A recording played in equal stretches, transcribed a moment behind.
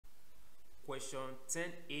Question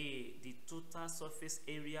 10a. The total surface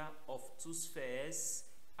area of two spheres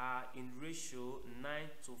are in ratio 9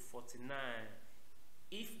 to 49.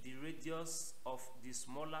 If the radius of the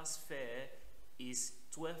smaller sphere is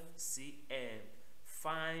 12 cm,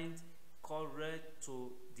 find correct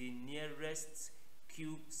to the nearest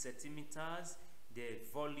cube centimeters the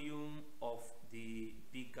volume of the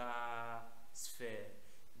bigger sphere.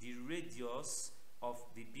 The radius of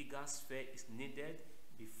the bigger sphere is needed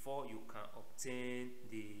before you can obtain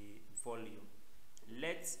the volume.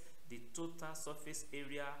 Let the total surface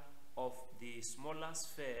area of the smaller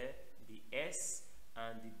sphere be S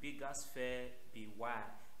and the bigger sphere be Y.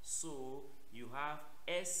 So you have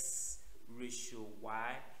S ratio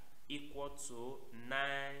Y equal to 9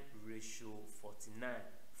 ratio 49.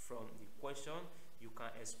 From the question, you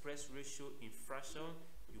can express ratio in fraction,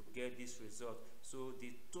 you get this result. So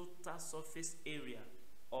the total surface area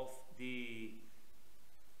of the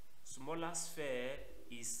smaller sphere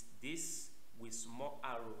is this with small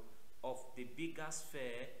arrow, of the bigger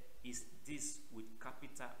sphere is this with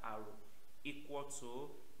capital arrow, equal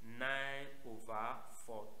to 9 over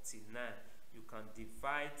 49. You can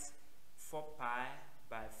divide 4 pi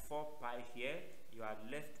by 4 pi here. You are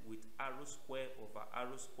left with arrow square over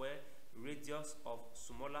arrow square. Radius of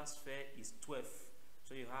smaller sphere is 12.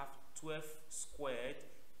 So you have 12 squared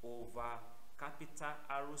over capital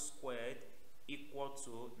arrow squared equal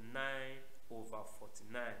to 9 over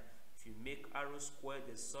 49. If you make arrow square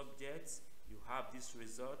the subject, you have this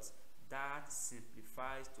result. That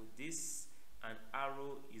simplifies to this, and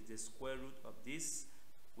arrow is the square root of this,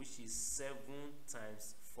 which is 7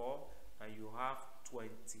 times 4, and you have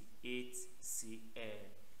 28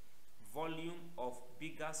 cm. Volume of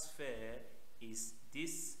bigger sphere is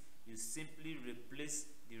this. You simply replace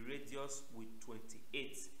the radius with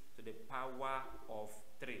 28 to the power of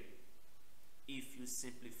 3. If you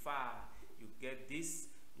simplify, you get this.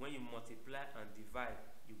 When you multiply and divide,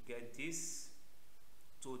 you get this.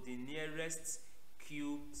 To the nearest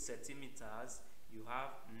cube centimeters, you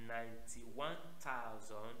have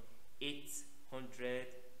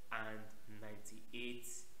 91,898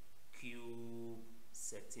 cube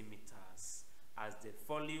centimeters as the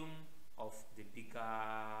volume of the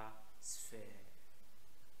bigger sphere.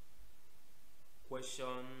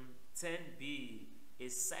 Question 10b. A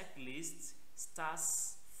cyclist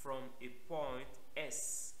starts from a point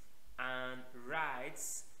S and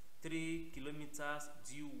rides 3 kilometers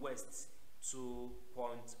due west to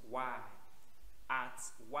point Y. At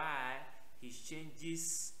Y, he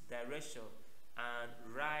changes direction and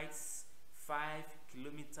rides 5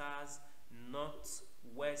 kilometers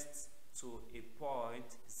northwest to a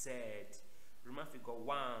point Z. Remember figure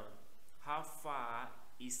 1. How far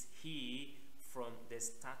is he from the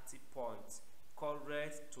starting point?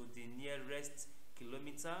 Correct to the nearest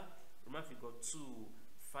kilometer. Remember figure 2.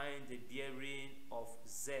 Find the bearing of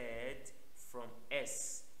Z from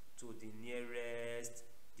S to the nearest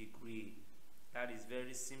degree. That is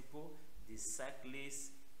very simple. The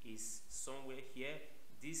cyclist is somewhere here.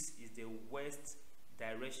 This is the west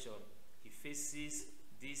direction. He faces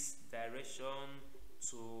this direction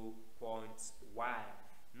to point Y.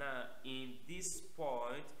 Now in this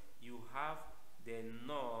point you have the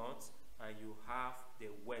north and you have the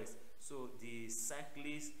west. So the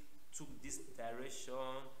cyclist took this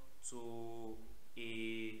direction to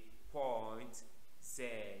a point Z,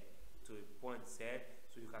 so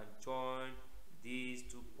you can join these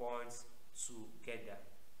 2 points together.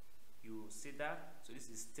 You see that? So this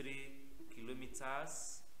is 3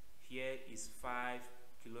 kilometers. Here is 5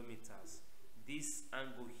 kilometers. This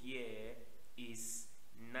angle here is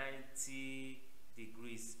 90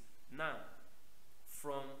 degrees. Now,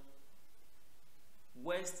 from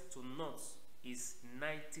west to north is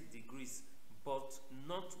 90 degrees, but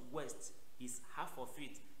northwest is half of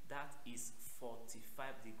it. That is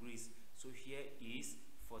 45 degrees. So here is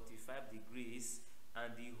 45 degrees,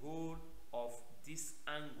 and the whole of this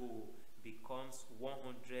angle becomes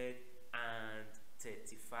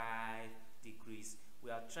 135 degrees.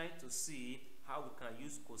 We are trying to see how we can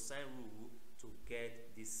use cosine rule to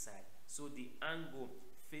get this side. So the angle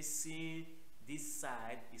facing this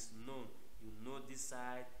side is known. You know this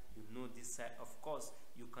side, you know this side. Of course,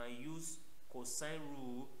 you can use cosine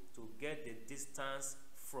rule to get the distance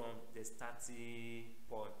from the starting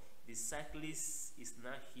point. The cyclist is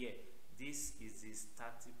now here. This is the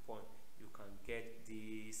starting point. You can get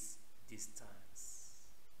this distance.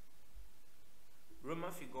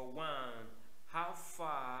 Roman figure 1. How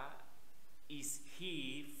far is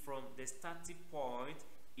he from the starting point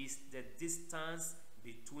is the distance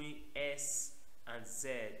between S and Z,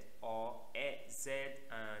 or Z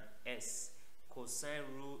and S. cosine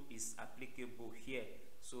rule is applicable here.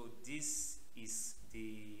 So this is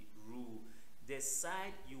the rule. The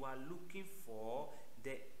side you are looking for,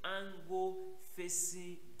 the angle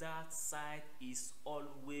facing that side is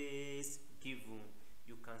always given.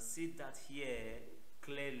 You can see that here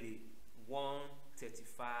clearly,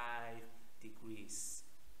 135 degrees.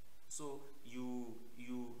 So you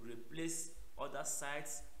replace other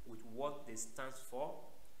sides with what they stand for.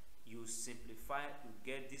 You simplify, you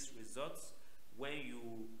get this result. When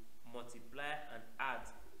you multiply and add,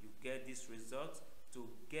 you get this result. To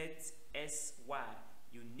get SY,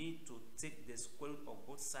 you need to take the square root of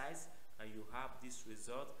both sides, and you have this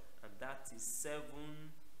result, and that is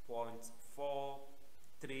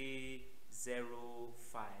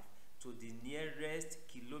 7.4305. To the nearest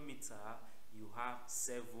kilometer, you have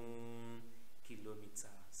 7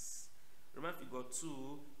 kilometers. Remember figure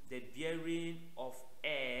 2, the bearing of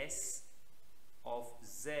S of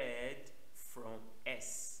Z from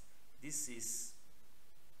S. This is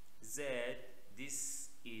Z, this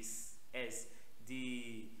is S.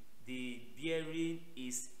 The bearing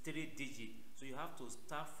is 3 digits, so you have to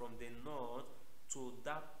start from the north to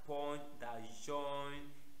that point that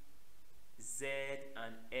join Z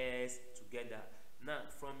and S together. Now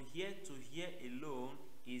from here to here alone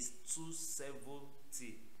is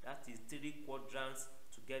 270. That is 3 quadrants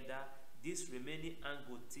together. This remaining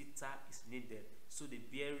angle theta is needed, so the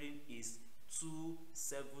bearing is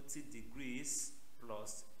 270 degrees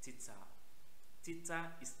plus theta.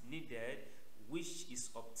 Theta is needed, which is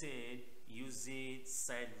obtained using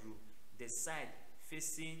sine rule. The side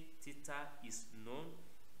facing theta is known,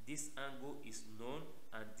 this angle is known,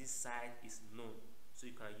 and this side is known. So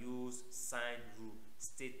you can use sine rule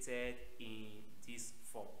stated in this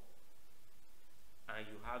form, and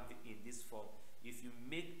you have it in this form. If you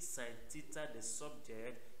make sine theta the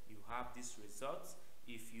subject, you have this result.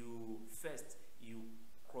 If you first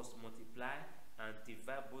cross multiply and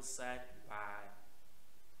divide both sides by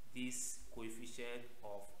this coefficient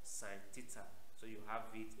of sine theta, so you have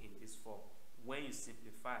it in this form. When you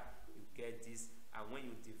simplify, you get this, and when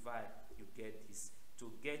you divide, you get this.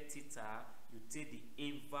 To get theta, you take the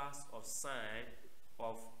inverse of sine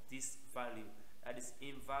of this value. That is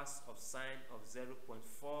inverse of sine of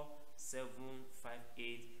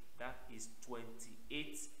 0.4758. That is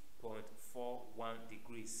 28.41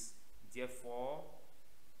 degrees. Therefore,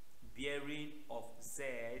 bearing of Z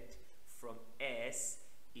from S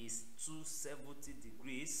is 270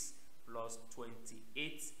 degrees plus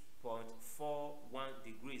 28.41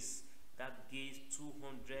 degrees. That gives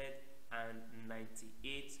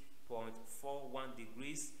 298.41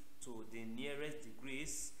 degrees. To the nearest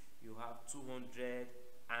degrees, you have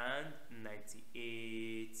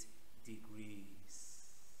 298 degrees.